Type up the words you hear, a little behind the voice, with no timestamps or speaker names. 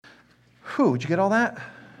Whew, did you get all that?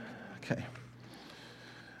 Okay.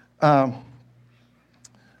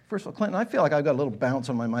 First of all, Clinton, I feel like I've got a little bounce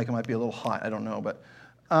on my mic. It might be a little hot. I don't know. But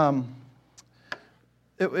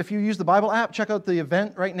if you use the Bible app, check out the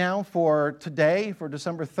event right now for today, for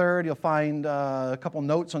December 3rd. You'll find a couple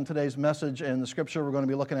notes on today's message and the scripture we're going to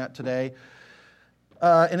be looking at today.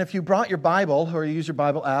 And if you brought your Bible or you use your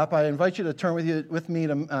Bible app, I invite you to turn with me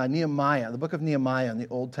to Nehemiah, the book of Nehemiah in the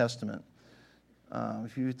Old Testament.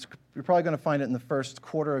 You're probably going to find it in the first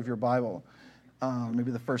quarter of your Bible,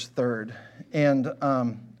 maybe the first third. And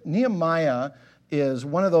Nehemiah is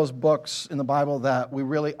one of those books in the Bible that we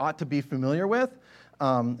really ought to be familiar with.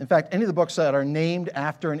 In fact, any of the books that are named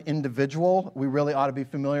after an individual, we really ought to be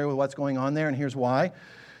familiar with what's going on there, and here's why.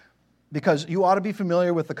 Because you ought to be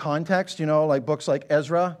familiar with the context, like books like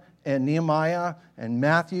Ezra and Nehemiah and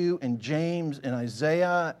Matthew and James and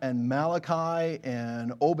Isaiah and Malachi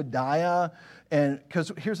and Obadiah. And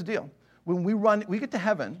because here's the deal. When we get to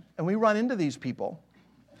heaven and we run into these people,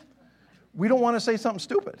 we don't want to say something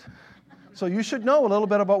stupid. So you should know a little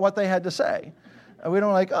bit about what they had to say. We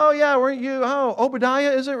don't like, oh yeah, weren't you,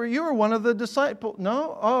 Obadiah, is it? You were one of the disciples.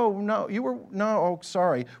 No? Oh, no, you were, no, oh,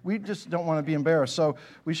 sorry. We just don't want to be embarrassed, so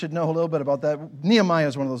we should know a little bit about that. Nehemiah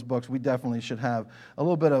is one of those books we definitely should have a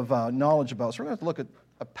little bit of knowledge about. So we're going to have to look at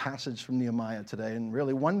a passage from Nehemiah today, and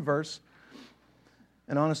really one verse,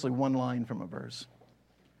 and honestly one line from a verse.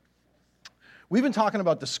 We've been talking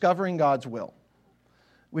about discovering God's will.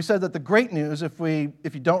 We said that the great news, if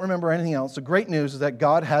you don't remember anything else, the great news is that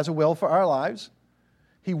God has a will for our lives.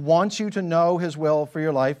 He wants you to know His will for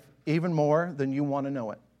your life even more than you want to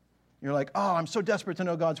know it. You're like, oh, I'm so desperate to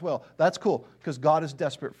know God's will. That's cool, because God is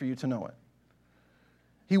desperate for you to know it.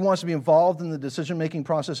 He wants to be involved in the decision-making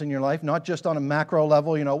process in your life, not just on a macro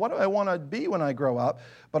level, what do I want to be when I grow up,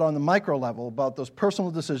 but on the micro level, about those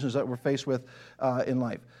personal decisions that we're faced with in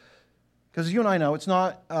life. Because you and I know it's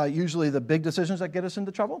not usually the big decisions that get us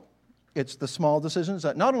into trouble. It's the small decisions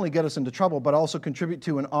that not only get us into trouble, but also contribute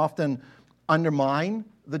to and often undermine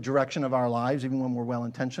the direction of our lives, even when we're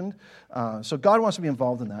well-intentioned. So God wants to be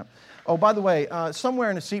involved in that. Oh, by the way, somewhere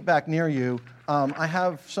in a seat back near you, I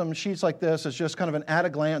have some sheets like this. It's just kind of an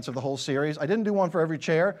at-a-glance of the whole series. I didn't do one for every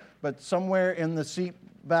chair, but somewhere in the seat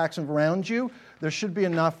backs and around you, there should be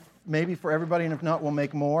enough maybe for everybody, and if not, we'll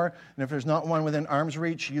make more. And if there's not one within arm's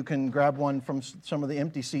reach, you can grab one from some of the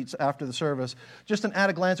empty seats after the service. Just an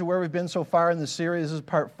at-a-glance of where we've been so far in this series. This is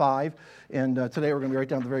part 5, and today we're going to be right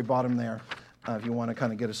down at the very bottom there, if you want to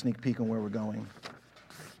kind of get a sneak peek on where we're going.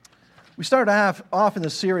 We started off in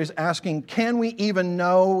this series asking, can we even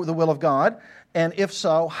know the will of God? And if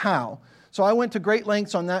so, how? So I went to great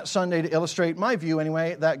lengths on that Sunday to illustrate my view,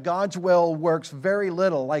 anyway, that God's will works very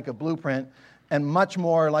little like a blueprint and much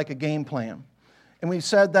more like a game plan. And we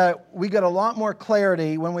said that we get a lot more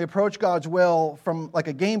clarity when we approach God's will from like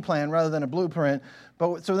a game plan rather than a blueprint.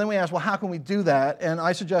 So then we asked, well, how can we do that? And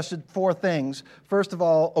I suggested 4 things. First of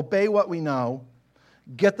all, obey what we know,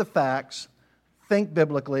 get the facts, think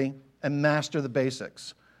biblically, and master the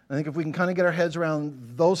basics. I think if we can kind of get our heads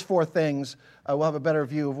around those 4 things, we'll have a better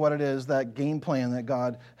view of what it is, that game plan that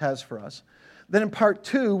God has for us. Then in part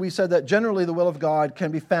 2, we said that generally the will of God can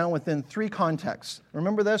be found within 3 contexts.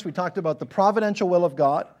 Remember this? We talked about the providential will of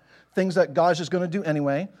God, things that God's just going to do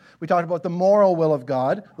anyway. We talked about the moral will of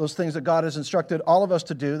God, those things that God has instructed all of us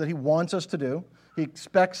to do, that He wants us to do, He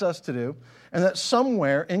expects us to do, and that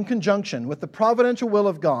somewhere in conjunction with the providential will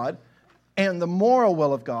of God and the moral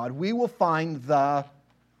will of God, we will find the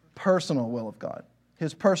personal will of God,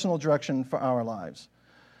 His personal direction for our lives.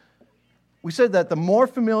 We said that the more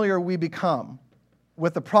familiar we become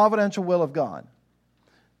with the providential will of God,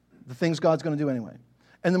 the things God's going to do anyway,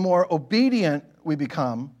 and the more obedient we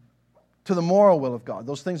become to the moral will of God,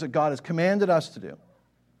 those things that God has commanded us to do,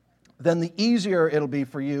 then the easier it'll be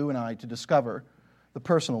for you and I to discover the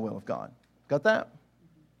personal will of God. Got that?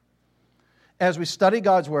 As we study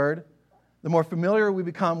God's Word, the more familiar we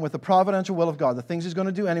become with the providential will of God, the things He's going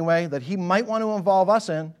to do anyway, that He might want to involve us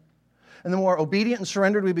in, and the more obedient and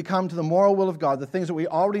surrendered we become to the moral will of God, the things that we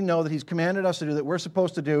already know that He's commanded us to do, that we're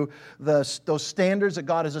supposed to do, those standards that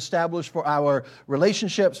God has established for our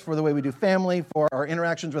relationships, for the way we do family, for our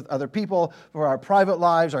interactions with other people, for our private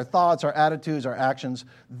lives, our thoughts, our attitudes, our actions,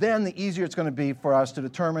 then the easier it's going to be for us to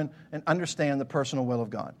determine and understand the personal will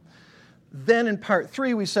of God. Then in part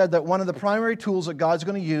 3, we said that one of the primary tools that God's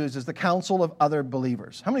going to use is the counsel of other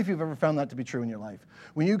believers. How many of you have ever found that to be true in your life?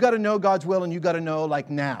 When you've got to know God's will and you've got to know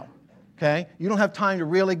like now. Okay? You don't have time to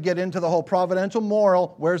really get into the whole providential,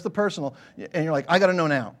 moral, where's the personal? And you're like, I got to know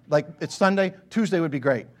now. Like, it's Sunday, Tuesday would be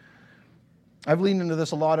great. I've leaned into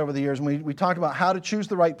this a lot over the years, and we talked about how to choose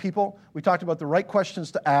the right people. We talked about the right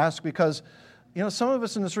questions to ask because, some of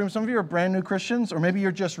us in this room, some of you are brand new Christians, or maybe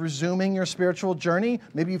you're just resuming your spiritual journey.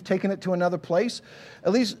 Maybe you've taken it to another place.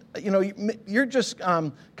 At least, you're just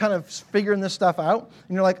kind of figuring this stuff out,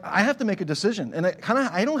 and you're like, I have to make a decision, and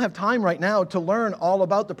I don't have time right now to learn all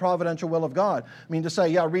about the providential will of God. I mean, to say,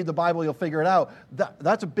 yeah, read the Bible, you'll figure it out.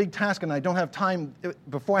 That's a big task, and I don't have time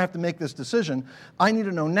before I have to make this decision. I need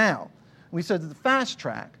to know now. We said that the fast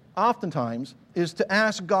track, oftentimes, is to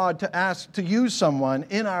ask God to use someone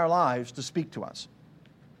in our lives to speak to us.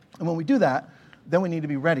 And when we do that, then we need to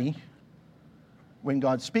be ready when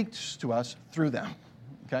God speaks to us through them.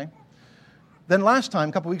 Okay? Then last time,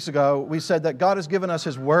 a couple weeks ago, we said that God has given us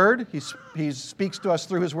His Word. He speaks to us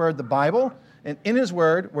through His Word, the Bible. And in His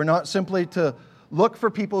Word, we're not simply to look for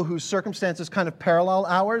people whose circumstances kind of parallel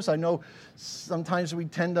ours. I know sometimes we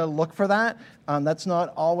tend to look for that. That's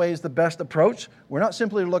not always the best approach. We're not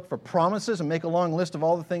simply to look for promises and make a long list of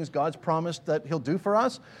all the things God's promised that He'll do for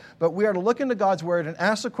us, but we are to look into God's Word and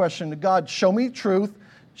ask the question to God, show me truth,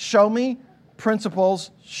 show me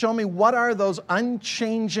principles, show me what are those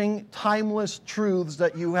unchanging, timeless truths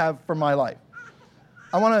that you have for my life.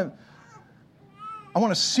 I want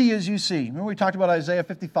to see as you see. Remember we talked about Isaiah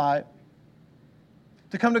 55?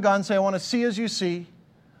 To come to God and say, I want to see as you see.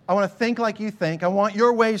 I want to think like you think. I want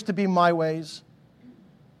your ways to be my ways.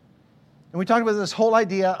 And we talked about this whole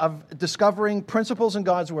idea of discovering principles in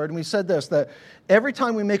God's Word. And we said this, that every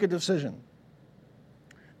time we make a decision,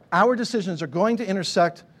 our decisions are going to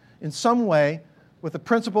intersect in some way with the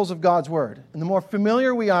principles of God's Word. And the more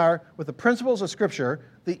familiar we are with the principles of Scripture,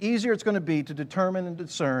 the easier it's going to be to determine and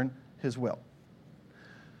discern His will.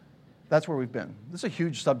 That's where we've been. This is a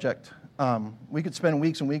huge subject. We could spend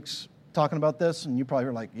weeks and weeks talking about this, and you probably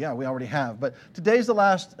are like, yeah, we already have. But today's the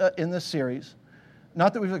last in this series.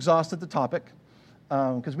 Not that we've exhausted the topic,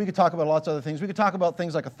 because we could talk about lots of other things. We could talk about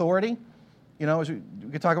things like authority. We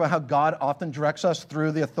could talk about how God often directs us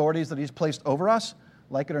through the authorities that He's placed over us,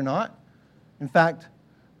 like it or not. In fact,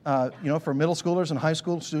 for middle schoolers and high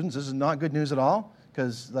school students, this is not good news at all,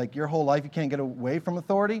 because your whole life you can't get away from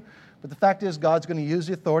authority. But the fact is, God's going to use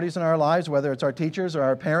the authorities in our lives, whether it's our teachers or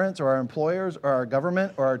our parents or our employers or our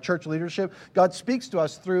government or our church leadership. God speaks to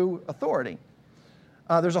us through authority.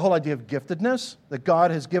 There's a whole idea of giftedness, that God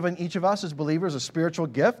has given each of us as believers a spiritual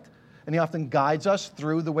gift, and He often guides us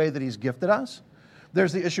through the way that He's gifted us.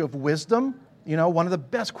 There's the issue of wisdom. One of the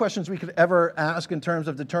best questions we could ever ask in terms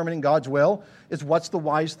of determining God's will is, what's the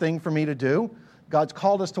wise thing for me to do? God's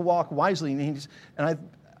called us to walk wisely, and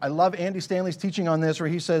I love Andy Stanley's teaching on this, where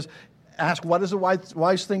he says, ask, what is the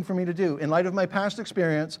wise thing for me to do? In light of my past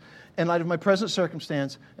experience, in light of my present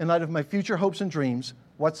circumstance, in light of my future hopes and dreams,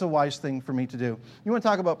 what's the wise thing for me to do? You want to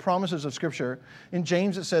talk about promises of Scripture? In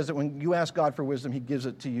James it says that when you ask God for wisdom, He gives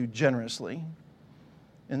it to you generously.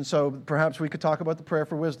 And so perhaps we could talk about the prayer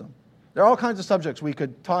for wisdom. There are all kinds of subjects we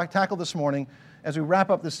could tackle this morning as we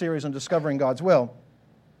wrap up this series on discovering God's will.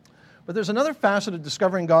 But there's another facet of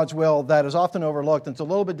discovering God's will that is often overlooked, and it's a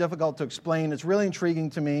little bit difficult to explain. It's really intriguing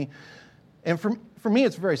to me. And for me,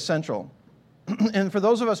 it's very central. And for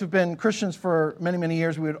those of us who've been Christians for many, many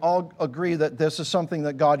years, we would all agree that this is something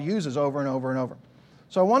that God uses over and over and over.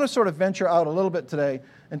 So I want to sort of venture out a little bit today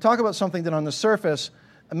and talk about something that on the surface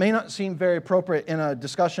may not seem very appropriate in a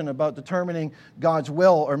discussion about determining God's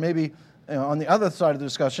will, or maybe on the other side of the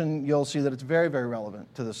discussion, you'll see that it's very, very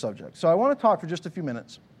relevant to this subject. So I want to talk for just a few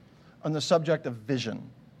minutes on the subject of vision.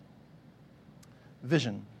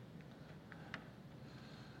 Vision.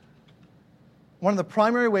 One of the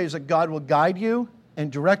primary ways that God will guide you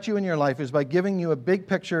and direct you in your life is by giving you a big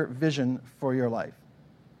picture vision for your life.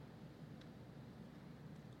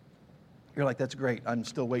 You're like, that's great. I'm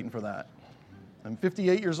still waiting for that. I'm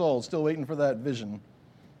 58 years old, still waiting for that vision.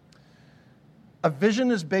 A vision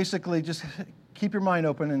is basically just keep your mind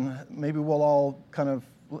open, and maybe we'll all kind of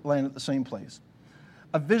land at the same place.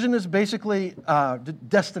 A vision is basically the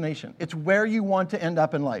destination. It's where you want to end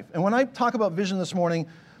up in life. And when I talk about vision this morning,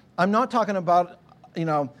 I'm not talking about,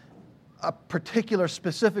 a particular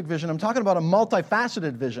specific vision. I'm talking about a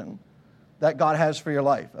multifaceted vision that God has for your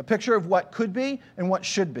life. A picture of what could be and what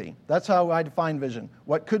should be. That's how I define vision.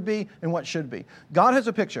 What could be and what should be. God has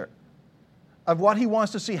a picture of what He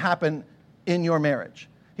wants to see happen in your marriage.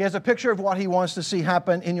 He has a picture of what He wants to see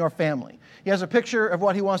happen in your family. He has a picture of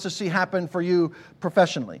what He wants to see happen for you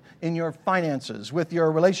professionally, in your finances, with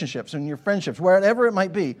your relationships, in your friendships, wherever it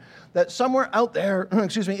might be. That somewhere out there,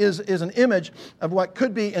 is an image of what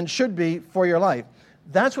could be and should be for your life.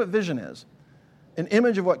 That's what vision is. An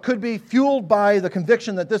image of what could be, fueled by the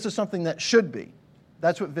conviction that this is something that should be.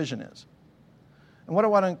 That's what vision is. And what I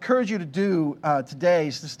want to encourage you to do today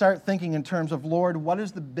is to start thinking in terms of, Lord, what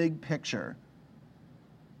is the big picture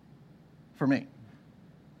for me?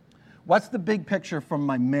 What's the big picture from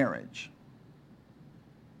my marriage?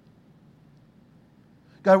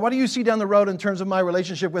 God, what do you see down the road in terms of my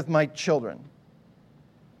relationship with my children?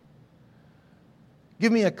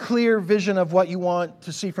 Give me a clear vision of what you want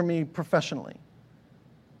to see from me professionally.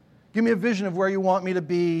 Give me a vision of where you want me to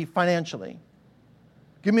be financially.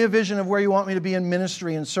 Give me a vision of where you want me to be in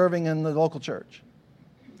ministry and serving in the local church.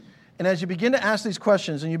 And as you begin to ask these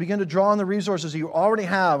questions and you begin to draw on the resources you already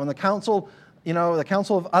have and the counsel, the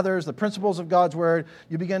counsel of others, the principles of God's Word,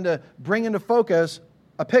 you begin to bring into focus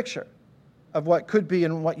a picture of what could be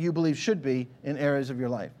and what you believe should be in areas of your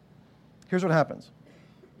life. Here's what happens.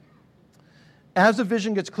 As the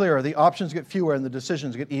vision gets clearer, the options get fewer and the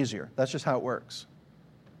decisions get easier. That's just how it works.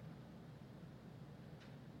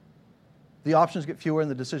 The options get fewer and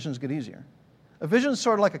the decisions get easier. A vision is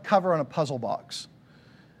sort of like a cover on a puzzle box.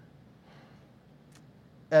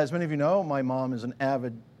 As many of you know, my mom is an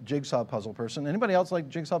avid jigsaw puzzle person. Anybody else like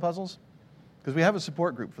jigsaw puzzles? Because we have a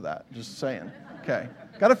support group for that, just saying. Okay.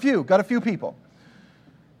 Got a few people.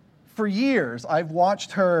 For years, I've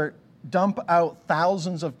watched her dump out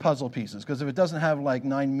thousands of puzzle pieces, because if it doesn't have like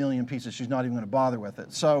 9 million pieces, she's not even going to bother with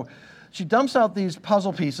it. So she dumps out these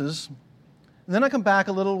puzzle pieces, and then I come back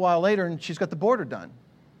a little while later, and she's got the border done.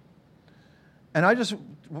 And I just,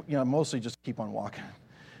 mostly just keep on walking,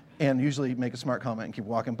 and usually make a smart comment and keep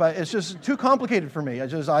walking. But it's just too complicated for me.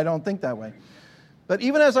 I don't think that way. But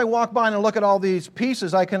even as I walk by and look at all these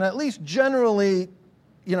pieces, I can at least generally,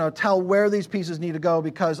 tell where these pieces need to go,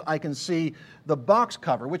 because I can see the box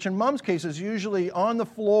cover, which in Mom's case is usually on the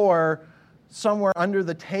floor somewhere under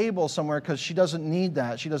the table somewhere, because she doesn't need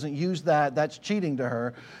that. She doesn't use that. That's cheating to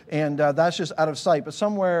her. And that's just out of sight. But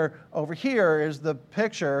somewhere over here is the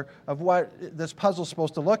picture of what this puzzle's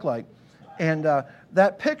supposed to look like. And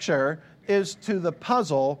that picture is to the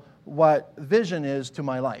puzzle what vision is to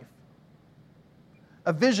my life.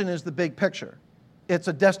 A vision is the big picture. It's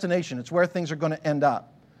a destination. It's where things are going to end up.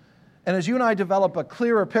 And as you and I develop a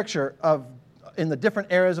clearer picture in the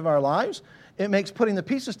different areas of our lives, it makes putting the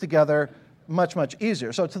pieces together much, much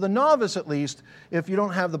easier. So to the novice, at least, if you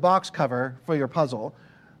don't have the box cover for your puzzle,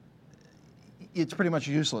 it's pretty much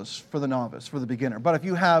useless for the novice, for the beginner. But if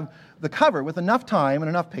you have the cover with enough time and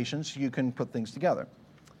enough patience, you can put things together.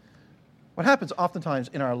 What happens oftentimes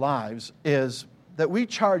in our lives is that we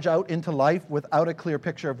charge out into life without a clear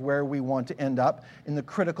picture of where we want to end up in the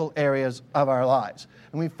critical areas of our lives.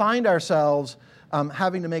 And we find ourselves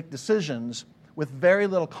having to make decisions with very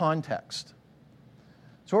little context.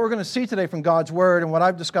 So what we're going to see today from God's Word, and what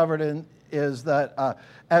I've discovered is that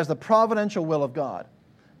as the providential will of God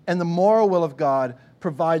and the moral will of God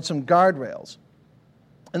provide some guardrails,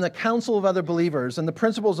 and the counsel of other believers and the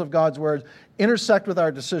principles of God's Word intersect with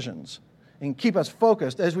our decisions and keep us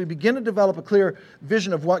focused as we begin to develop a clear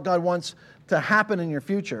vision of what God wants to happen in your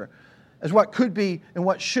future, as what could be and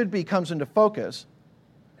what should be comes into focus,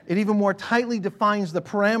 it even more tightly defines the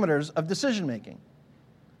parameters of decision making.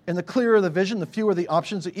 And the clearer the vision, the fewer the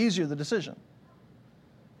options, the easier the decision.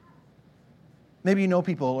 Maybe you know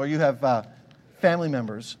people, or you have family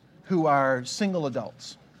members who are single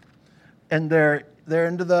adults, and they're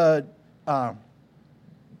into the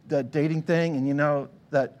dating thing, and you know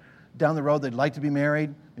that down the road they'd like to be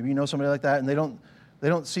married. Maybe you know somebody like that, and they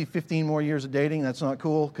don't see 15 more years of dating. That's not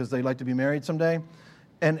cool, because they'd like to be married someday.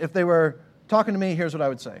 And if they were talking to me, here's what I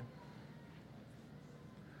would say.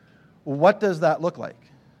 What does that look like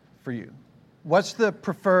for you? What's the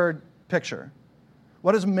preferred picture?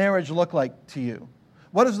 What does marriage look like to you?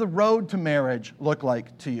 What does the road to marriage look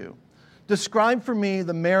like to you? Describe for me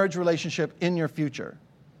the marriage relationship in your future.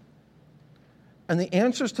 And the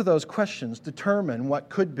answers to those questions determine what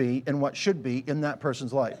could be and what should be in that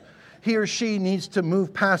person's life. He or she needs to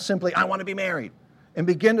move past simply, I want to be married, and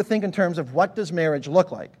begin to think in terms of what does marriage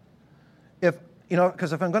look like?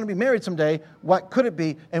 Because if I'm going to be married someday, what could it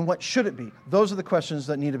be and what should it be? Those are the questions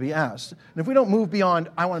that need to be asked. And if we don't move beyond,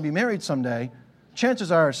 I want to be married someday,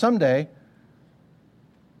 chances are someday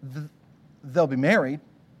they'll be married,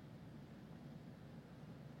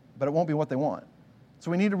 but it won't be what they want.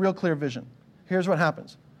 So we need a real clear vision. Here's what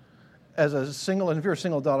happens. As a single, and if you're a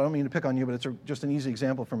single adult, I don't mean to pick on you, but it's just an easy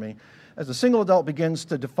example for me. As a single adult begins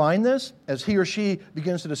to define this, as he or she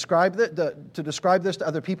begins to describe this to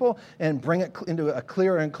other people and bring it into a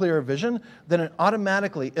clearer and clearer vision, then it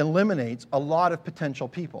automatically eliminates a lot of potential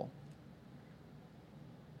people.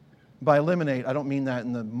 By eliminate, I don't mean that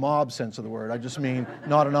in the mob sense of the word. I just mean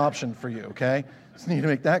not an option for you, okay? Just need to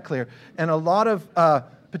make that clear. And a lot of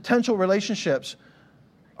potential relationships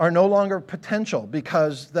are no longer potential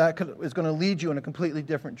because that is going to lead you in a completely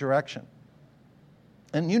different direction.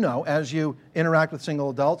 And as you interact with single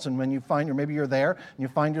adults and when you find, or maybe you're there and you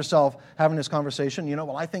find yourself having this conversation,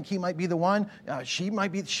 well, I think he might be the one, she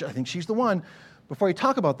might be, I think she's the one. Before you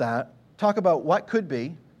talk about that, talk about what could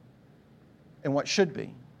be and what should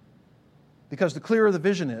be. Because the clearer the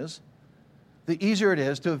vision is, the easier it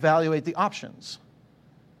is to evaluate the options.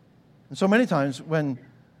 And so many times when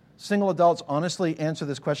single adults honestly answer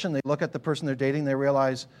this question, they look at the person they're dating, they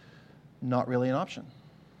realize, not really an option.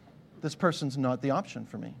 This person's not the option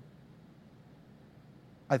for me.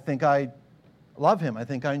 I think I love him. I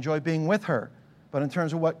think I enjoy being with her. But in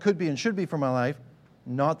terms of what could be and should be for my life,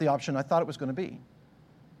 not the option I thought it was going to be.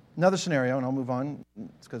 Another scenario, and I'll move on,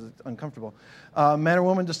 it's because it's uncomfortable. Man or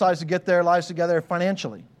woman decides to get their lives together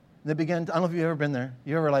financially. They begin, I don't know if you've ever been there.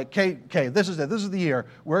 You ever like, okay, this is it. This is the year.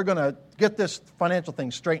 We're going to get this financial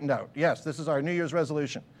thing straightened out. Yes, this is our New Year's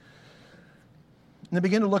resolution. And they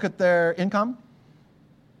begin to look at their income.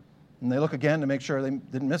 And they look again to make sure they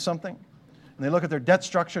didn't miss something. And they look at their debt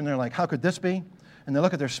structure and they're like, how could this be? And they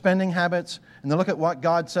look at their spending habits and they look at what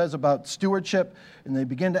God says about stewardship and they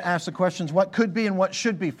begin to ask the questions, what could be and what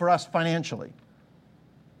should be for us financially?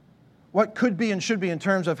 What could be and should be in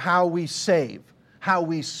terms of how we save, how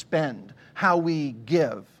we spend, how we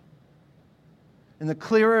give? And the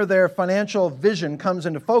clearer their financial vision comes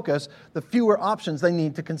into focus, the fewer options they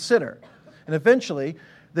need to consider. And eventually,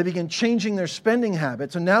 they begin changing their spending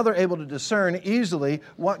habits, and now they're able to discern easily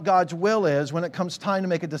what God's will is when it comes time to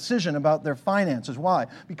make a decision about their finances. Why?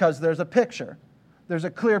 Because there's a picture. There's a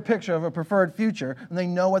clear picture of a preferred future, and they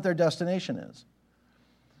know what their destination is.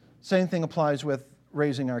 Same thing applies with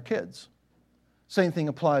raising our kids. Same thing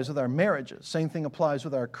applies with our marriages. Same thing applies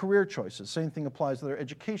with our career choices. Same thing applies with our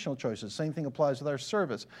educational choices. Same thing applies with our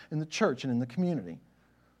service in the church and in the community.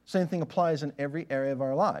 Same thing applies in every area of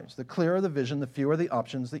our lives. The clearer the vision, the fewer the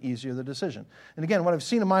options, the easier the decision. And again, what I've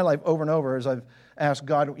seen in my life over and over is I've asked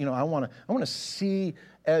God, I want to see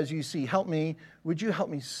as you see. Help me. Would you help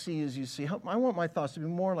me see as you see? I want my thoughts to be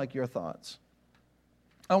more like your thoughts.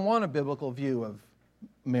 I want a biblical view of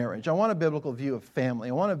marriage. I want a biblical view of family.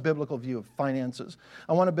 I want a biblical view of finances.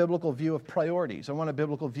 I want a biblical view of priorities. I want a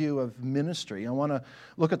biblical view of ministry. I want to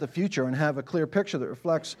look at the future and have a clear picture that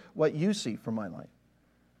reflects what you see for my life.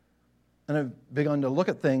 And I've begun to look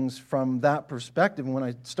at things from that perspective. And when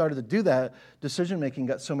I started to do that, decision-making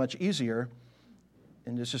got so much easier,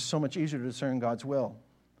 and it's just so much easier to discern God's will.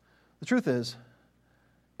 The truth is,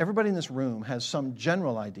 everybody in this room has some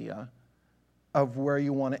general idea of where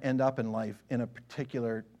you want to end up in life in a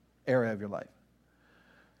particular area of your life.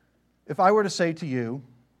 If I were to say to you,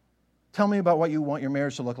 tell me about what you want your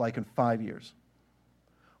marriage to look like in 5 years,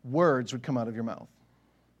 words would come out of your mouth.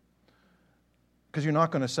 Because you're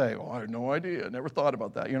not going to say, I have no idea, never thought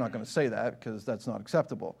about that. You're not going to say that because that's not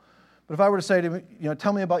acceptable. But if I were to say to you,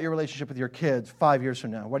 tell me about your relationship with your kids 5 years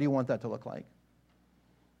from now, what do you want that to look like?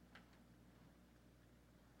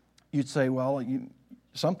 You'd say,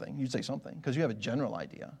 something. You'd say something because you have a general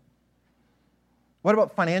idea. What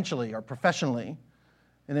about financially or professionally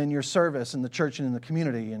and in your service in the church and in the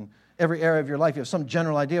community and every area of your life? You have some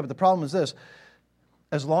general idea, but the problem is this.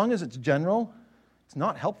 As long as it's general, it's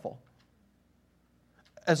not helpful.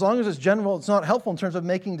 As long as it's general, it's not helpful in terms of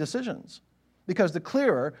making decisions. Because the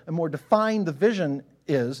clearer and more defined the vision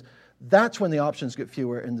is, that's when the options get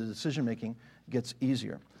fewer and the decision-making gets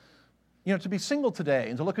easier. To be single today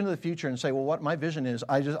and to look into the future and say, well, what my vision is,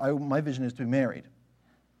 my vision is to be married.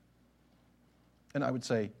 And I would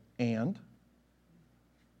say, and?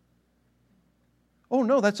 Oh,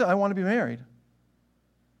 no, that's it. I want to be married.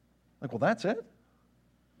 Like, well, that's it? I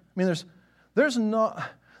mean, there's not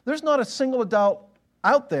a single adult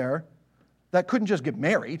out there that couldn't just get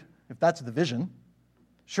married, if that's the vision.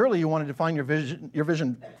 Surely you want to define your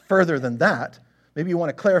vision further than that. Maybe you want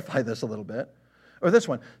to clarify this a little bit. Or this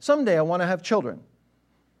one, someday I want to have children.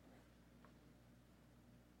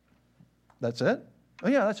 That's it? Oh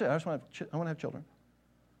yeah, that's it. I want to have children.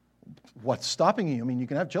 What's stopping you? I mean, you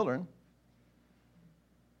can have children.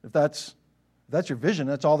 If that's your vision,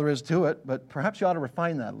 that's all there is to it, but perhaps you ought to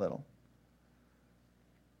refine that a little.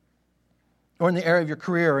 Or in the area of your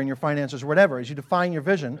career or in your finances or whatever, as you define your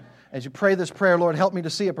vision, as you pray this prayer, Lord, help me to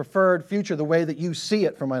see a preferred future the way that you see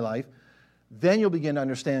it for my life, then you'll begin to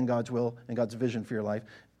understand God's will and God's vision for your life.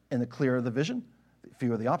 And the clearer the vision, the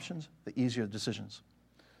fewer the options, the easier the decisions.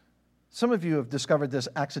 Some of you have discovered this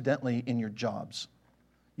accidentally in your jobs.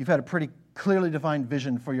 You've had a pretty clearly defined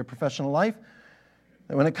vision for your professional life.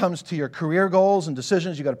 And when it comes to your career goals and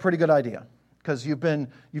decisions, you've got a pretty good idea. Because you've been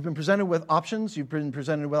presented with options, you've been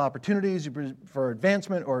presented with opportunities for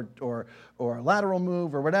advancement or a lateral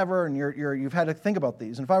move or whatever, and you've had to think about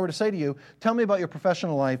these. And if I were to say to you, tell me about your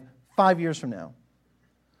professional life 5 years from now,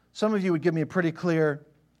 some of you would give me a pretty clear,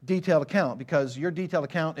 detailed account, because your detailed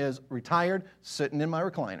account is retired, sitting in my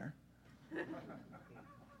recliner.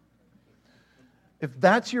 If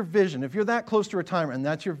that's your vision, if you're that close to retirement and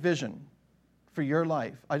that's your vision for your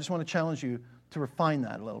life, I just want to challenge you to refine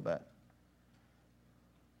that a little bit.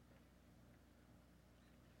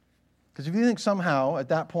 Because if you think somehow at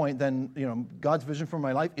that point, then God's vision for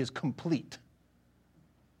my life is complete.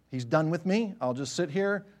 He's done with me. I'll just sit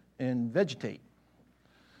here and vegetate.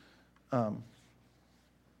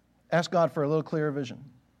 Ask God for a little clearer vision.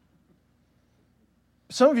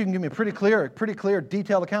 Some of you can give me a pretty clear,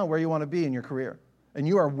 detailed account where you want to be in your career, and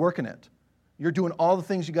you are working it. You're doing all the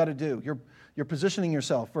things you got to do. You're positioning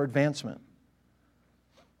yourself for advancement.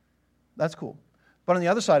 That's cool. But on the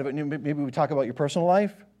other side of it, maybe we talk about your personal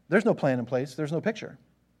life. There's no plan in place. There's no picture.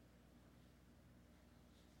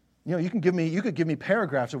 You could give me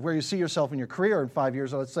paragraphs of where you see yourself in your career in 5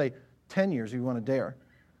 years, or let's say 10 years if you want to dare.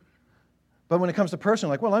 But when it comes to personal,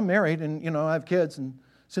 like, well, I'm married and, I have kids, and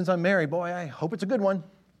since I'm married, boy, I hope it's a good one.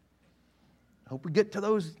 I hope we get to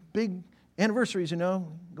those big anniversaries, go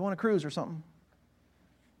on a cruise or something.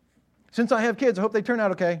 Since I have kids, I hope they turn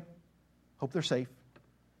out okay. Hope they're safe.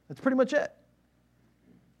 That's pretty much it.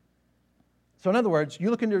 So in other words,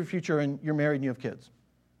 you look into your future and you're married and you have kids.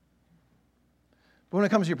 But when it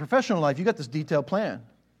comes to your professional life, you got this detailed plan.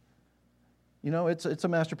 It's a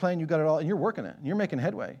master plan. You got it all, and you're working it. And you're making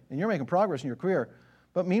headway, and you're making progress in your career.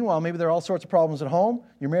 But meanwhile, maybe there are all sorts of problems at home.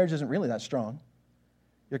 Your marriage isn't really that strong.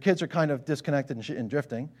 Your kids are kind of disconnected and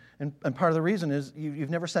drifting. And part of the reason is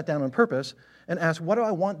you've never sat down on purpose and asked, what do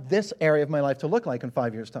I want this area of my life to look like in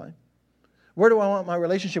 5 years' time? Where do I want my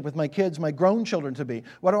relationship with my kids, my grown children to be?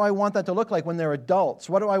 What do I want that to look like when they're adults?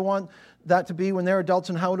 What do I want that to be when they're adults,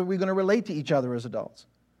 and how are we going to relate to each other as adults?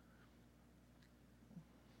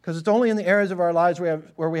 Because it's only in the areas of our lives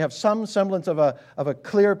where we have some semblance of a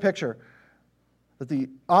clear picture that the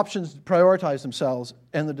options prioritize themselves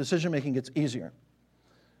and the decision-making gets easier.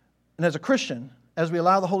 And as a Christian, as we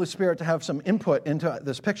allow the Holy Spirit to have some input into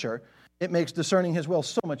this picture, it makes discerning His will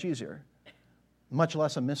so much easier, much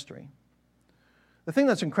less a mystery. The thing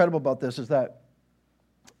that's incredible about this is that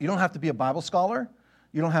you don't have to be a Bible scholar.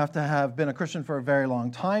 You don't have to have been a Christian for a very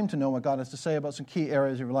long time to know what God has to say about some key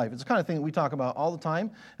areas of your life. It's the kind of thing that we talk about all the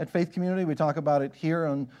time at Faith Community. We talk about it here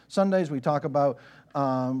on Sundays. We talk about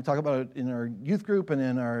it in our youth group and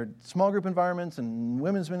in our small group environments and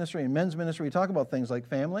women's ministry and men's ministry. We talk about things like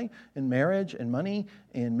family and marriage and money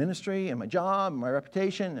and ministry and my job and my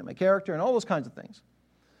reputation and my character and all those kinds of things.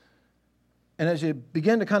 And as you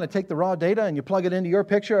begin to kind of take the raw data and you plug it into your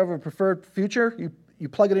picture of a preferred future, you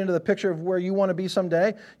plug it into the picture of where you want to be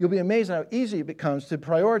someday, you'll be amazed at how easy it becomes to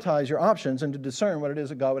prioritize your options and to discern what it is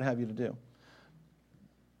that God would have you to do.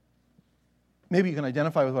 Maybe you can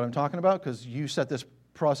identify with what I'm talking about because you set this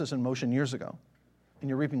process in motion years ago and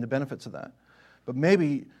you're reaping the benefits of that. But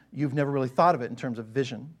maybe you've never really thought of it in terms of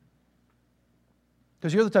vision.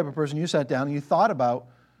 Because you're the type of person, you sat down and you thought about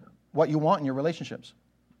what you want in your relationships.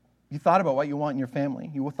 You thought about what you want in your family.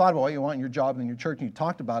 You thought about what you want in your job and in your church, and you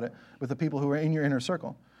talked about it with the people who are in your inner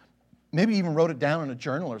circle. Maybe you even wrote it down in a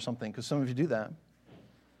journal or something, because some of you do that.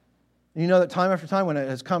 And you know that time after time when it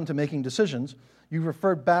has come to making decisions, you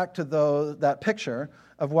referred back to that picture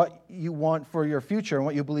of what you want for your future and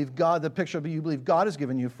what you believe God, the picture of you believe God has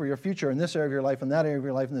given you for your future in this area of your life, in that area of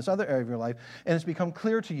your life, in this other area of your life, and it's become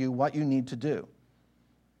clear to you what you need to do.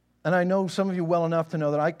 And I know some of you well enough to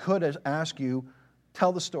know that I could ask you,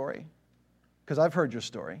 tell the story, because I've heard your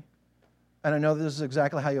story, and I know this is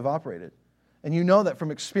exactly how you've operated. And you know that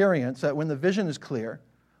from experience that when the vision is clear,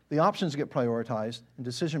 the options get prioritized, and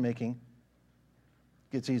decision-making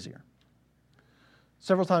gets easier.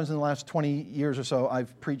 Several times in the last 20 years or so,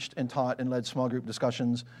 I've preached and taught and led small group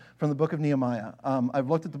discussions from the book of Nehemiah. I've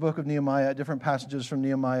looked at the book of Nehemiah, at different passages from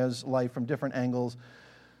Nehemiah's life from different angles.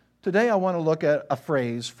 Today I want to look at a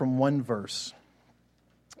phrase from one verse.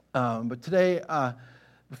 But today,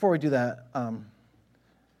 before we do that,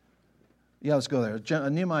 let's go there.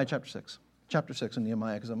 Nehemiah chapter 6. Chapter 6 in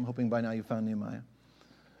Nehemiah, because I'm hoping by now you've found Nehemiah.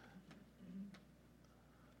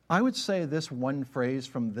 I would say this one phrase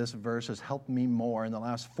from this verse has helped me more in the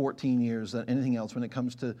last 14 years than anything else when it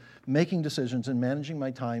comes to making decisions and managing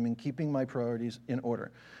my time and keeping my priorities in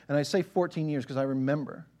order. And I say 14 years because I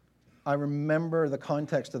remember the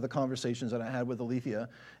context of the conversations that I had with Alethea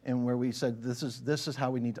and where we said this is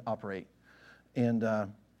how we need to operate. And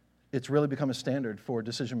it's really become a standard for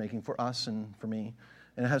decision-making for us and for me.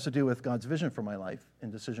 and it has to do with God's vision for my life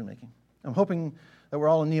and decision-making. I'm hoping that we're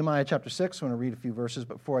all in Nehemiah chapter 6. I want to read a few verses,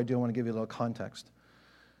 but before I do, I want to give you a little context.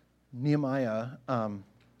 Nehemiah,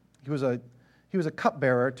 he was a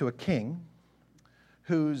cupbearer to a king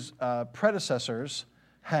whose predecessors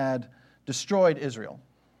had destroyed Israel.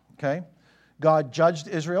 Okay? God judged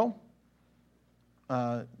Israel.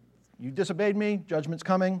 You disobeyed me, judgment's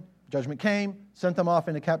coming. Judgment came, sent them off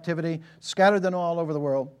into captivity, scattered them all over the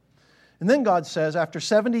world. And then God says, after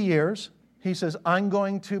 70 years, he says, I'm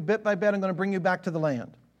going to, bit by bit, I'm going to bring you back to the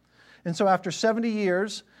land. And so after 70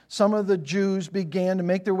 years, some of the Jews began to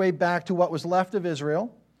make their way back to what was left of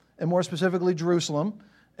Israel, and more specifically Jerusalem.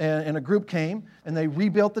 And a group came, and they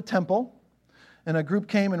rebuilt the temple. And a group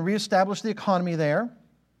came and reestablished the economy there.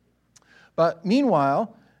 But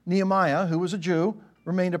meanwhile, Nehemiah, who was a Jew,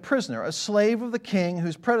 remained a prisoner, a slave of the king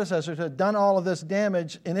whose predecessors had done all of this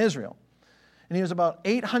damage in Israel. And he was about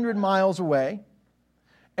 800 miles away,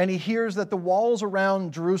 and he hears that the walls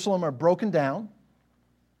around Jerusalem are broken down.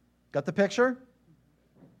 Got the picture?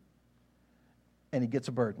 And he gets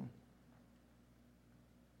a burden.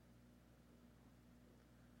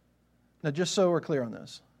 Now, just so we're clear on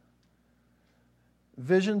this,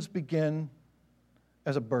 visions begin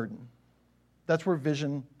as a burden. That's where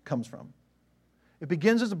vision comes from. It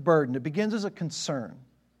begins as a burden. It begins as a concern.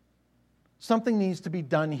 Something needs to be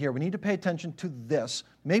done here. We need to pay attention to this.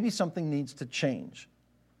 Maybe something needs to change.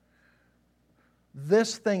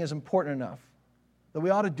 This thing is important enough that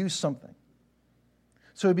we ought to do something.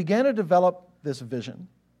 So he began to develop this vision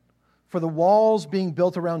for the walls being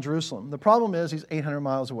built around Jerusalem. The problem is he's 800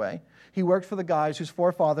 miles away. He worked for the guys whose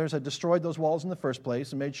forefathers had destroyed those walls in the first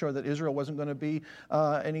place and made sure that Israel wasn't going to be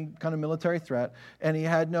any kind of military threat. And he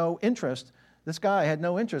had no interest. This guy had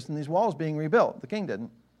no interest in these walls being rebuilt. The king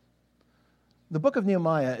didn't. The book of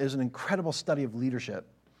Nehemiah is an incredible study of leadership,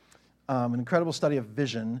 an incredible study of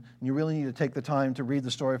vision, and you really need to take the time to read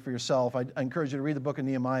the story for yourself. I encourage you to read the book of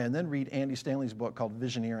Nehemiah and then read Andy Stanley's book called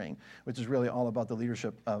Visioneering, which is really all about the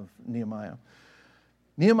leadership of Nehemiah.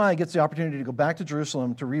 Nehemiah gets the opportunity to go back to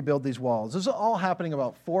Jerusalem to rebuild these walls. This is all happening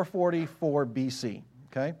about 444 BC,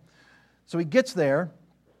 okay? So he gets there.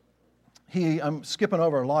 I'm skipping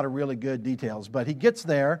over a lot of really good details, but he gets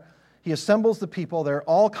there. He assembles the people. There are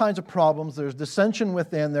all kinds of problems. There's dissension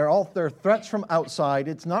within. There are threats from outside.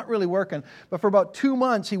 It's not really working. But for about 2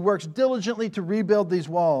 months, he works diligently to rebuild these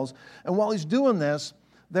walls. And while he's doing this,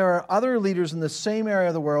 there are other leaders in the same area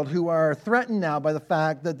of the world who are threatened now by the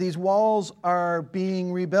fact that these walls are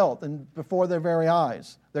being rebuilt and before their very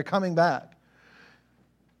eyes. They're coming back.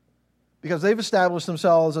 Because they've established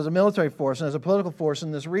themselves as a military force and as a political force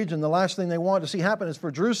in this region. The last thing they want to see happen is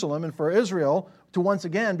for Jerusalem and for Israel to once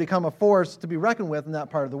again become a force to be reckoned with in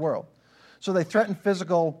that part of the world. So they threaten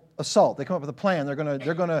physical assault. They come up with a plan. They're going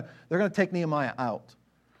to take Nehemiah out.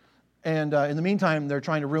 And in the meantime, they're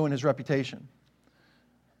trying to ruin his reputation.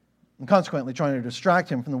 And consequently trying to distract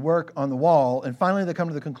him from the work on the wall. And finally they come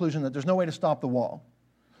to the conclusion that there's no way to stop the wall.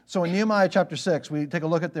 So in Nehemiah chapter 6, we take a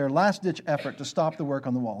look at their last-ditch effort to stop the work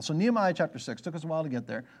on the wall. So Nehemiah chapter 6, took us a while to get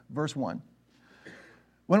there, verse 1.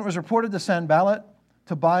 When it was reported to Sanballat,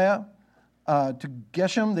 Tobiah, to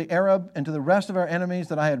Geshem the Arab, and to the rest of our enemies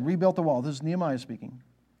that I had rebuilt the wall, this is Nehemiah speaking,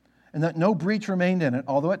 and that no breach remained in it,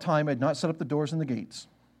 although at time I had not set up the doors and the gates.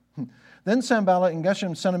 Then Sanballat and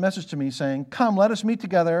Geshem sent a message to me saying, come, let us meet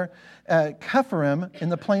together at Kepharim in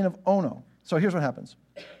the plain of Ono. So here's what happens.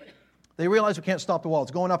 They realize we can't stop the wall.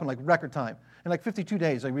 It's going up in like record time. In like 52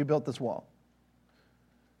 days, they rebuilt this wall.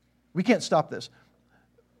 We can't stop this.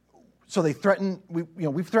 So they threaten.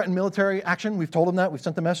 We've threatened military action. We've told them that. We've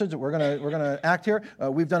sent the message that we're gonna act here.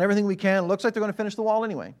 We've done everything we can. It looks like they're going to finish the wall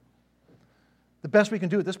anyway. The best we can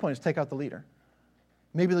do at this point is take out the leader.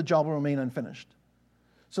 Maybe the job will remain unfinished.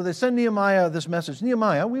 So they send Nehemiah this message.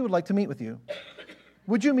 Nehemiah, we would like to meet with you.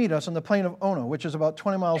 Would you meet us on the plain of Ono, which is about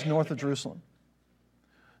 20 miles north of Jerusalem?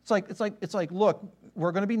 It's like, look,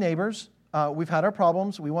 we're going to be neighbors. We've had our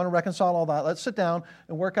problems. We want to reconcile all that. Let's sit down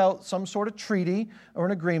and work out some sort of treaty or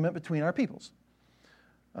an agreement between our peoples.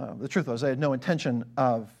 The truth was, they had no intention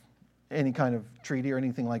of any kind of treaty or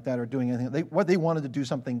anything like that or doing anything. What they wanted to do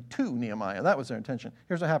something to Nehemiah. That was their intention.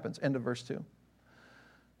 Here's what happens. End of verse 2.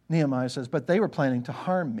 Nehemiah says, but they were planning to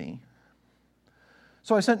harm me.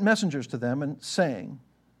 So I sent messengers to them and saying,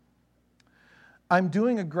 I'm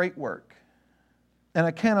doing a great work, and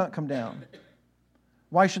I cannot come down.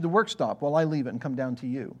 Why should the work stop while I leave it and come down to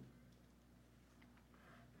you?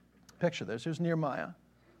 Picture this. Here's Nehemiah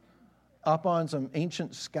up on some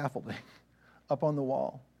ancient scaffolding up on the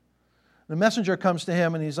wall. The messenger comes to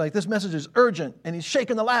him and he's like, this message is urgent. And he's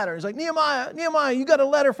shaking the ladder. He's like, Nehemiah, you got a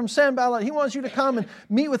letter from Sanballat. He wants you to come and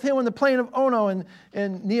meet with him on the plain of Ono.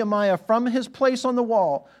 And Nehemiah, from his place on the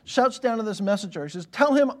wall, shouts down to this messenger. He says,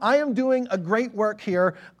 tell him I am doing a great work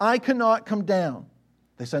here. I cannot come down.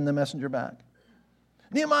 They send the messenger back.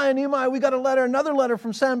 Nehemiah, we got another letter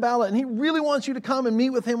from Sanballat, and he really wants you to come and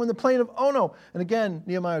meet with him on the plain of Ono. And again,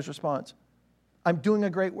 Nehemiah's response, I'm doing a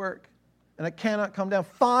great work, and I cannot come down.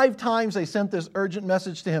 5 times they sent this urgent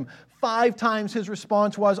message to him. 5 times his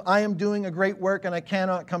response was, I am doing a great work, and I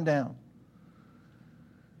cannot come down.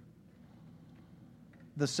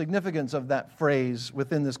 The significance of that phrase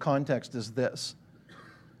within this context is this.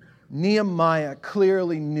 Nehemiah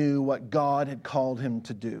clearly knew what God had called him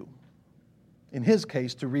to do. In his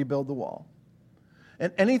case, to rebuild the wall.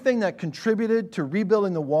 And anything that contributed to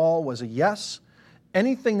rebuilding the wall was a yes.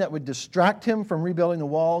 Anything that would distract him from rebuilding the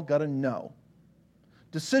wall got a no.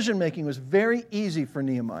 Decision-making was very easy for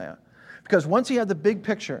Nehemiah because once he had the big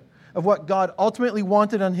picture of what God ultimately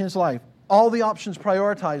wanted in his life, all the options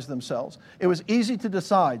prioritized themselves. It was easy to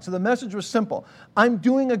decide. So the message was simple. I'm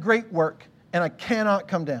doing a great work, and I cannot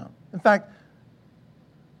come down. In fact,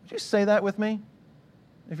 would you say that with me?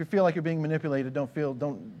 If you feel like you're being manipulated, no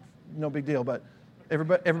big deal, but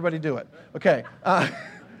everybody do it. Okay.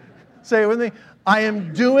 Say it with me. I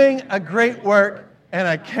am doing a great work, and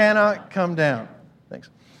I cannot come down. Thanks.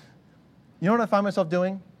 You know what I find myself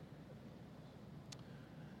doing?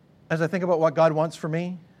 As I think about what God wants for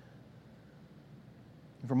me,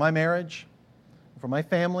 for my marriage, for my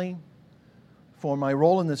family, for my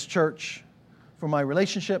role in this church, for my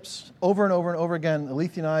relationships, over and over and over again,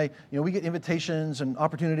 Alethea and I, we get invitations and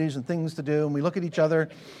opportunities and things to do, and we look at each other,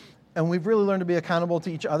 and we've really learned to be accountable to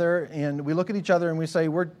each other, and we look at each other and we say,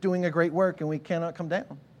 we're doing a great work, and we cannot come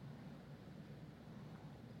down.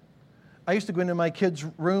 I used to go into my kids'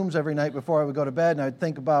 rooms every night before I would go to bed, and I would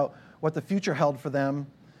think about what the future held for them,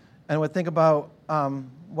 and I would think about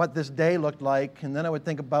what this day looked like, and then I would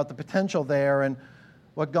think about the potential there and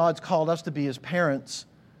what God's called us to be as parents.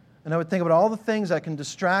 And I would think about all the things that can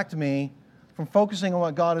distract me from focusing on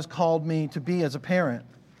what God has called me to be as a parent.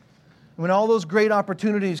 And when all those great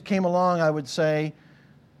opportunities came along, I would say,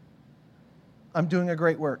 I'm doing a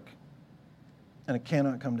great work, and it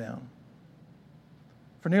cannot come down.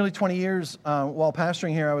 For nearly 20 years, while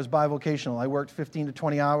pastoring here, I was bivocational. I worked 15 to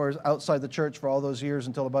 20 hours outside the church for all those years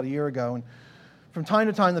until about a year ago. And from time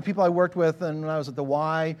to time, the people I worked with, and when I was at the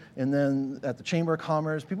Y and then at the Chamber of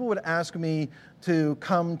Commerce, people would ask me to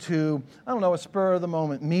come to, a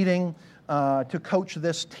spur-of-the-moment meeting to coach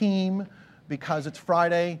this team because it's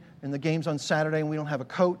Friday and the game's on Saturday and we don't have a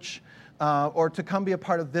coach, or to come be a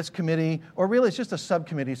part of this committee, or really it's just a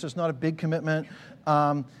subcommittee, so it's not a big commitment.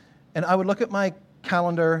 And I would look at my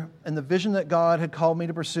calendar and the vision that God had called me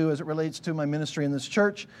to pursue as it relates to my ministry in this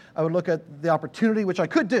church. I would look at the opportunity, which I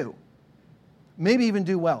could do, maybe even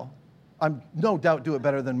do well. I'm no doubt do it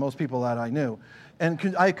better than most people that I knew.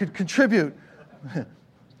 And I could contribute.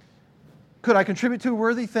 Could I contribute to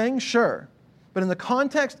worthy things? Sure. But in the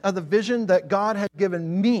context of the vision that God had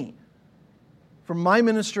given me for my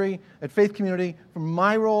ministry at Faith Community, for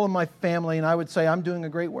my role in my family, and I would say I'm doing a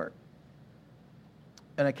great work.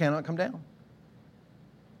 And I cannot come down.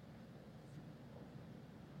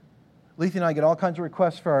 Alethea and I get all kinds of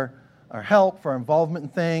requests for our help, for our involvement in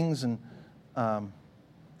things, and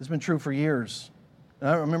this has been true for years. And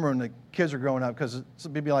I remember when the kids were growing up, because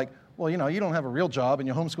it'd be like, well, you don't have a real job and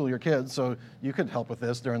you homeschool your kids, so you could help with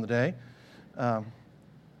this during the day.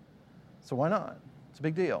 So why not? It's a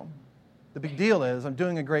big deal. The big deal is I'm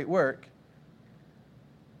doing a great work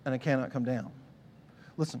and I cannot come down.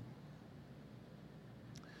 Listen,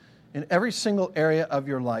 in every single area of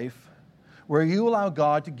your life where you allow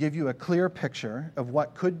God to give you a clear picture of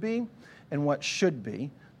what could be and what should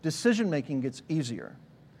be, decision-making gets easier.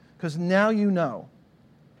 Because now you know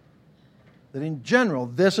that in general,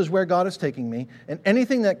 this is where God is taking me, and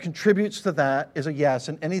anything that contributes to that is a yes,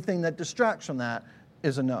 and anything that distracts from that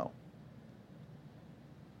is a no.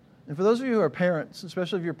 And for those of you who are parents,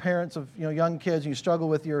 especially if you're parents of young kids and you struggle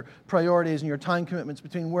with your priorities and your time commitments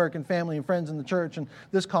between work and family and friends in the church and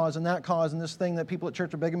this cause and that cause and this thing that people at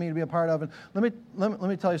church are begging me to be a part of, and let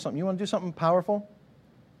me tell you something. You want to do something powerful?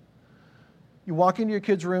 You walk into your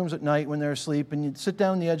kids' rooms at night when they're asleep and you sit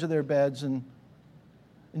down on the edge of their beds and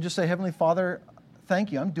just say, Heavenly Father,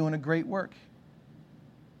 thank you. I'm doing a great work.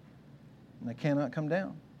 And I cannot come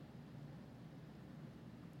down.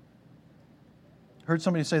 Heard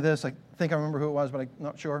somebody say this. I think I remember who it was, but I'm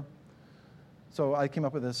not sure. So I came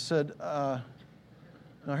up with this. Said, and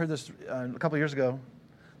I heard this a couple of years ago.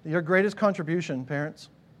 Your greatest contribution, parents,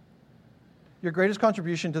 Your greatest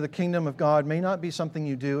contribution to the kingdom of God may not be something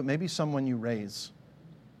you do, it may be someone you raise.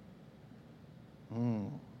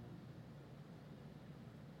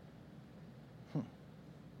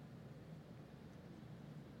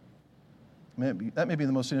 That may be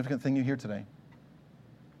the most significant thing you hear today.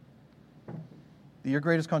 That your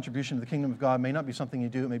greatest contribution to the kingdom of God may not be something you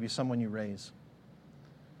do, it may be someone you raise.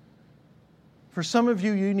 For some of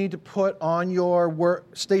you, you need to put on your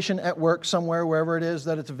work station at work somewhere, wherever it is,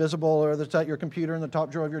 that it's visible, or that's at your computer in the top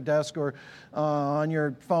drawer of your desk, or on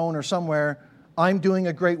your phone or somewhere, I'm doing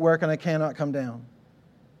a great work and I cannot come down.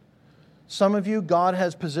 Some of you, God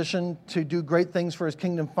has positioned to do great things for His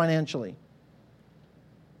kingdom financially.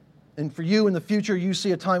 And for you in the future, you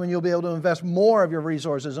see a time when you'll be able to invest more of your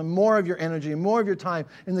resources and more of your energy and more of your time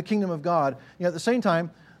in the kingdom of God. Yet at the same time,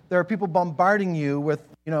 there are people bombarding you with,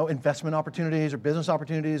 investment opportunities or business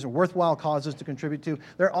opportunities or worthwhile causes to contribute to.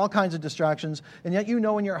 There are all kinds of distractions. And yet you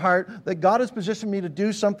know in your heart that God has positioned me to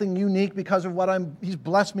do something unique because of what He's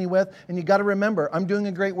blessed me with. And you got to remember, I'm doing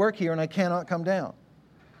a great work here and I cannot come down.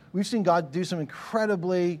 We've seen God do some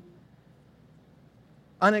incredibly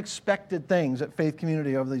unexpected things at Faith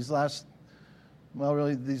Community over these last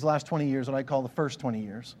 20 years, what I call the first 20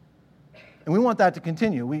 years. And we want that to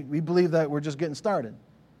continue. We believe that we're just getting started.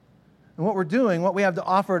 And what we're doing, what we have to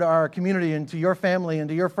offer to our community and to your family and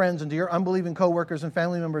to your friends and to your unbelieving coworkers and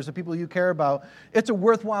family members, the people you care about, it's a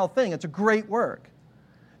worthwhile thing. It's a great work.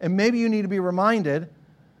 And maybe you need to be reminded,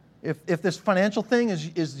 if this financial thing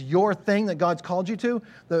is your thing that God's called you to,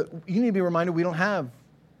 that you need to be reminded we don't have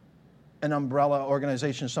an umbrella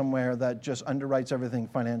organization somewhere that just underwrites everything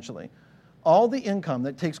financially. All the income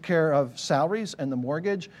that takes care of salaries and the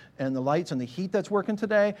mortgage and the lights and the heat that's working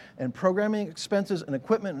today and programming expenses and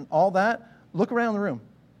equipment and all that, look around the room.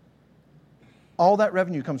 All that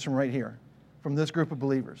revenue comes from right here, from this group of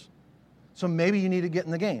believers. So maybe you need to get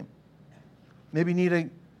in the game. Maybe you need to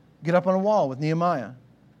get up on a wall with Nehemiah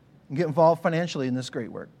and get involved financially in this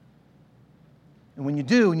great work. And when you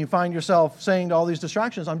do, and you find yourself saying to all these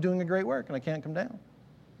distractions, I'm doing a great work and I can't come down.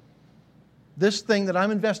 This thing that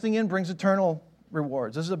I'm investing in brings eternal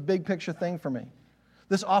rewards. This is a big picture thing for me.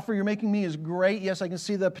 This offer you're making me is great. Yes, I can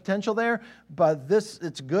see the potential there, but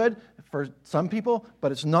it's good for some people,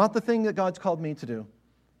 but it's not the thing that God's called me to do.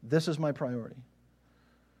 This is my priority.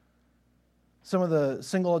 Some of the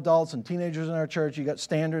single adults and teenagers in our church, you got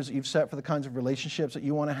standards that you've set for the kinds of relationships that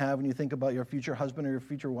you want to have when you think about your future husband or your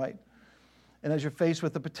future wife. And as you're faced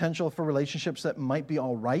with the potential for relationships that might be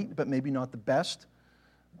all right, but maybe not the best,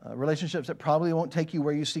 relationships that probably won't take you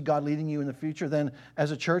where you see God leading you in the future, then as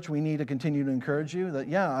a church, we need to continue to encourage you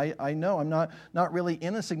that, I know I'm not really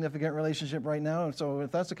in a significant relationship right now, and so if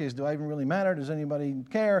that's the case, do I even really matter? Does anybody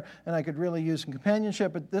care? And I could really use some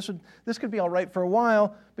companionship, but this could be all right for a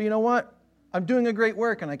while, but you know what? I'm doing a great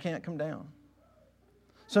work, and I can't come down.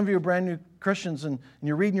 Some of you are brand new Christians, and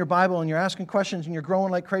you're reading your Bible, and you're asking questions, and you're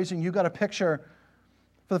growing like crazy, and you've got a picture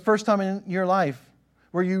for the first time in your life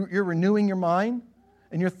where you're renewing your mind,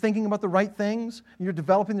 and you're thinking about the right things, and you're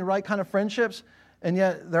developing the right kind of friendships, and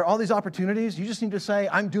yet there are all these opportunities. You just need to say,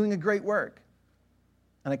 I'm doing a great work,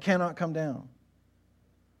 and I cannot come down.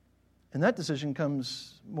 And that decision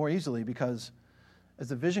comes more easily because as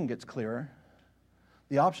the vision gets clearer,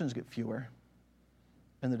 the options get fewer,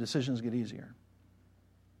 and the decisions get easier.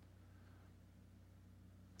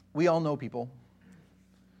 We all know people.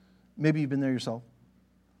 Maybe you've been there yourself.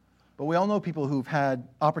 But we all know people who've had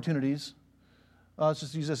opportunities. Let's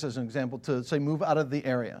just use this as an example to, say, move out of the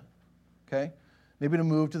area. Okay? Maybe to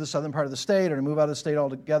move to the southern part of the state or to move out of the state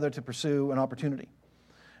altogether to pursue an opportunity.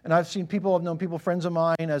 And I've known people, friends of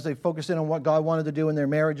mine, as they focused in on what God wanted to do in their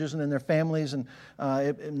marriages and in their families and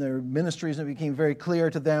in their ministries, and it became very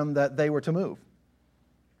clear to them that they were to move.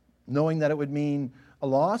 Knowing that it would mean a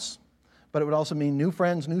loss, but it would also mean new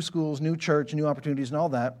friends, new schools, new church, new opportunities, and all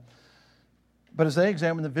that. But as they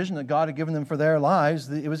examined the vision that God had given them for their lives,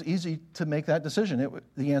 it was easy to make that decision.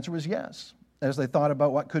 The answer was yes. As they thought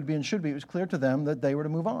about what could be and should be, it was clear to them that they were to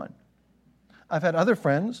move on. I've had other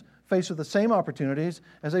friends faced with the same opportunities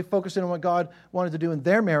as they focused in on what God wanted to do in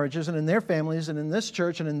their marriages and in their families and in this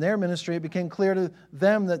church and in their ministry. It became clear to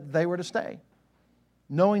them that they were to stay.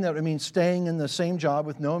 Knowing that it means staying in the same job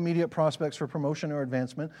with no immediate prospects for promotion or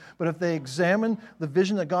advancement. But if they examined the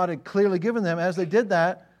vision that God had clearly given them, as they did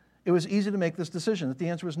that, it was easy to make this decision. That the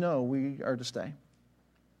answer was no, we are to stay.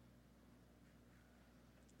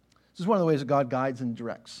 This is one of the ways that God guides and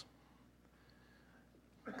directs.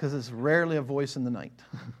 Because it's rarely a voice in the night.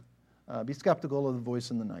 Be skeptical of the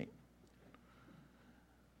voice in the night.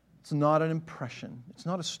 It's not an impression. It's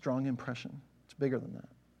not a strong impression. It's bigger than that.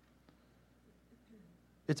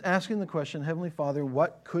 It's asking the question, Heavenly Father,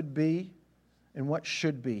 what could be and what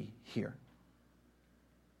should be here.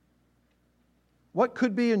 What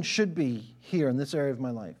could be and should be here in this area of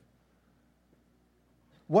my life?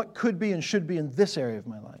 What could be and should be in this area of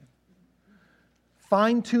my life?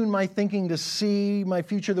 Fine-tune my thinking to see my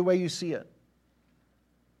future the way you see it.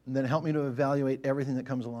 And then help me to evaluate everything that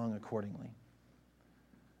comes along accordingly.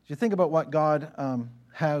 As you think about what God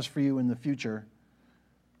has for you in the future,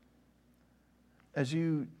 as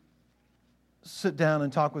you sit down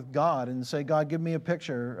and talk with God and say, God, give me a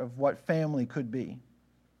picture of what family could be,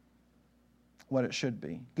 what it should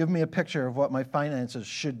be. Give me a picture of what my finances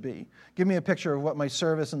should be. Give me a picture of what my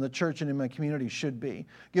service in the church and in my community should be.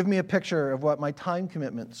 Give me a picture of what my time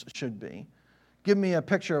commitments should be. Give me a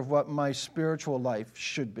picture of what my spiritual life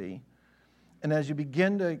should be. And as you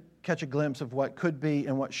begin to catch a glimpse of what could be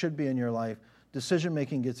and what should be in your life,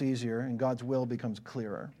 decision-making gets easier and God's will becomes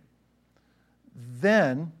clearer.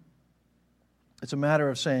 Then it's a matter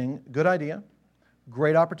of saying, good idea,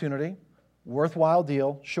 great opportunity, worthwhile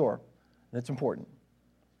deal, sure. And it's important.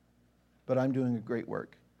 But I'm doing a great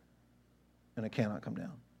work, and it cannot come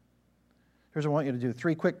down. Here's what I want you to do.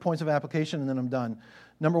 3 quick points of application, and then I'm done.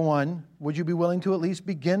 Number 1, would you be willing to at least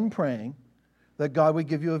begin praying that God would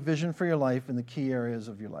give you a vision for your life in the key areas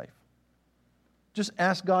of your life? Just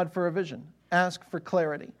ask God for a vision. Ask for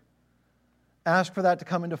clarity. Ask for that to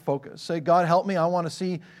come into focus. Say, God, help me. I want to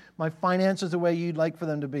see my finances the way you'd like for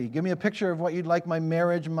them to be. Give me a picture of what you'd like my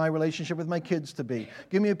marriage and my relationship with my kids to be.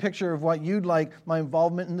 Give me a picture of what you'd like my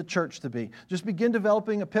involvement in the church to be. Just begin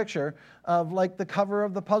developing a picture of like the cover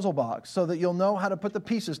of the puzzle box so that you'll know how to put the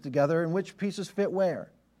pieces together and which pieces fit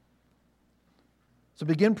where. So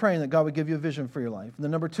begin praying that God would give you a vision for your life. And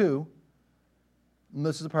then number 2, and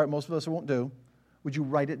this is the part most of us won't do, would you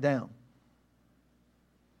write it down?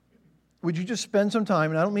 Would you just spend some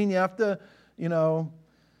time, and I don't mean you have to,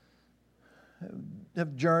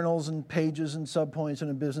 have journals and pages and subpoints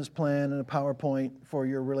and a business plan and a PowerPoint for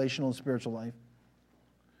your relational and spiritual life.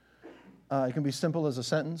 It can be simple as a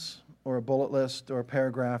sentence or a bullet list or a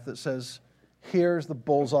paragraph that says, here's the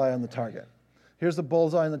bullseye on the target. Here's the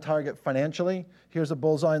bullseye on the target financially. Here's a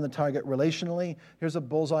bullseye on the target relationally. Here's a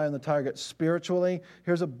bullseye on the target spiritually.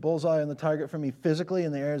 Here's a bullseye on the target for me physically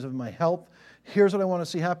in the areas of my health. Here's what I want to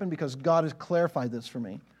see happen because God has clarified this for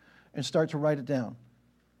me. And start to write it down.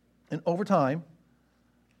 And over time,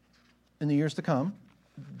 in the years to come,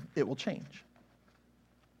 it will change.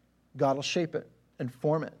 God will shape it and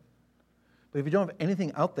form it. But if you don't have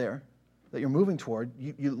anything out there that you're moving toward,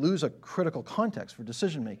 you lose a critical context for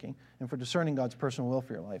decision making and for discerning God's personal will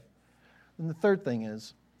for your life. And the third thing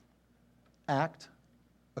is act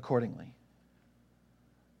accordingly.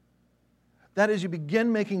 That is, you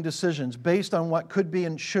begin making decisions based on what could be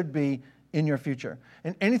and should be in your future.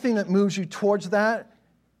 And anything that moves you towards that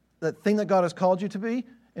thing that God has called you to be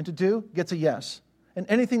and to do, gets a yes. And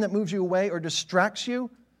anything that moves you away or distracts you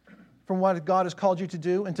from what God has called you to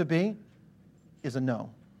do and to be is a no.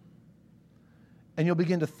 And you'll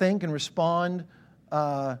begin to think and respond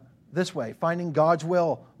this way. Finding God's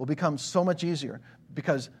will become so much easier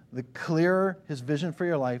because the clearer His vision for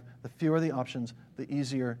your life, the fewer the options, the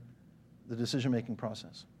easier the decision-making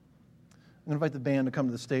process. I'm going to invite the band to come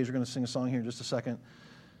to the stage. We're going to sing a song here in just a second.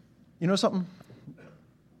 You know something?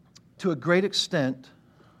 To a great extent,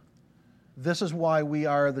 this is why we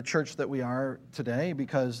are the church that we are today,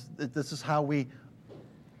 because this is how we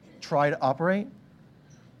try to operate.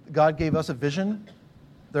 God gave us a vision.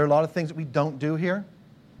 There are a lot of things that we don't do here.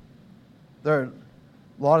 There are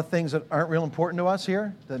a lot of things that aren't real important to us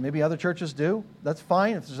here that maybe other churches do. That's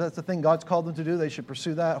fine. If that's the thing God's called them to do, they should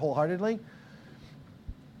pursue that wholeheartedly.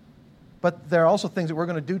 But there are also things that we're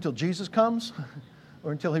going to do till Jesus comes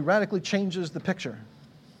or until He radically changes the picture.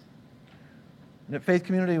 And at Faith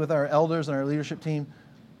Community with our elders and our leadership team,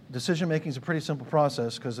 decision-making is a pretty simple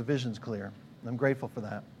process because the vision's clear. And I'm grateful for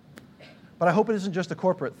that. But I hope it isn't just a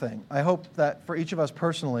corporate thing. I hope that for each of us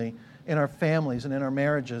personally, in our families and in our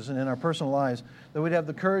marriages and in our personal lives, that we'd have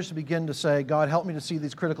the courage to begin to say, God, help me to see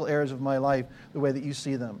these critical areas of my life the way that you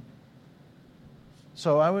see them.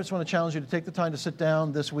 So I just want to challenge you to take the time to sit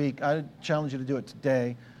down this week. I challenge you to do it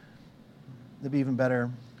today. It'd be even better.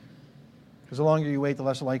 Because the longer you wait, the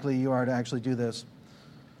less likely you are to actually do this.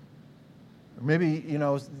 Or maybe,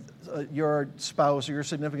 your spouse or your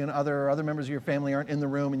significant other or other members of your family aren't in the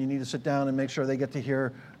room and you need to sit down and make sure they get to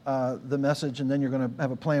hear the message, and then you're going to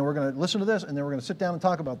have a plan. We're going to listen to this, and then we're going to sit down and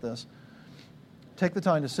talk about this. Take the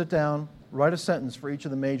time to sit down, write a sentence for each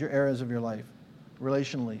of the major areas of your life,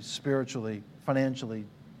 relationally, spiritually, financially.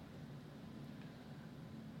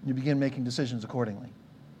 You begin making decisions accordingly.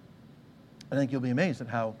 I think you'll be amazed at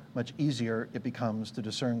how much easier it becomes to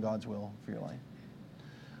discern God's will for your life.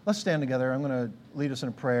 Let's stand together. I'm going to lead us in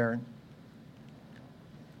a prayer.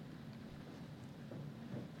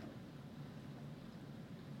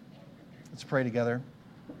 Let's pray together.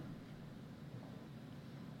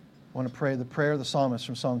 I want to pray the prayer of the psalmist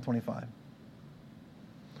from Psalm 25.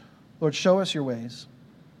 Lord, show us your ways.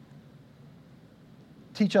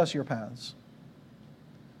 Teach us your paths.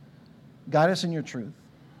 Guide us in your truth.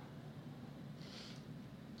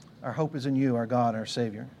 Our hope is in you, our God, our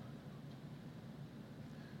Savior.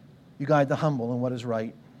 You guide the humble in what is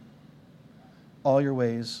right. All your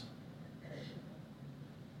ways,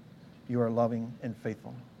 you are loving and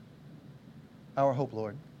faithful. Our hope,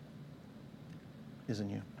 Lord, is in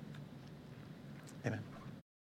you. Amen.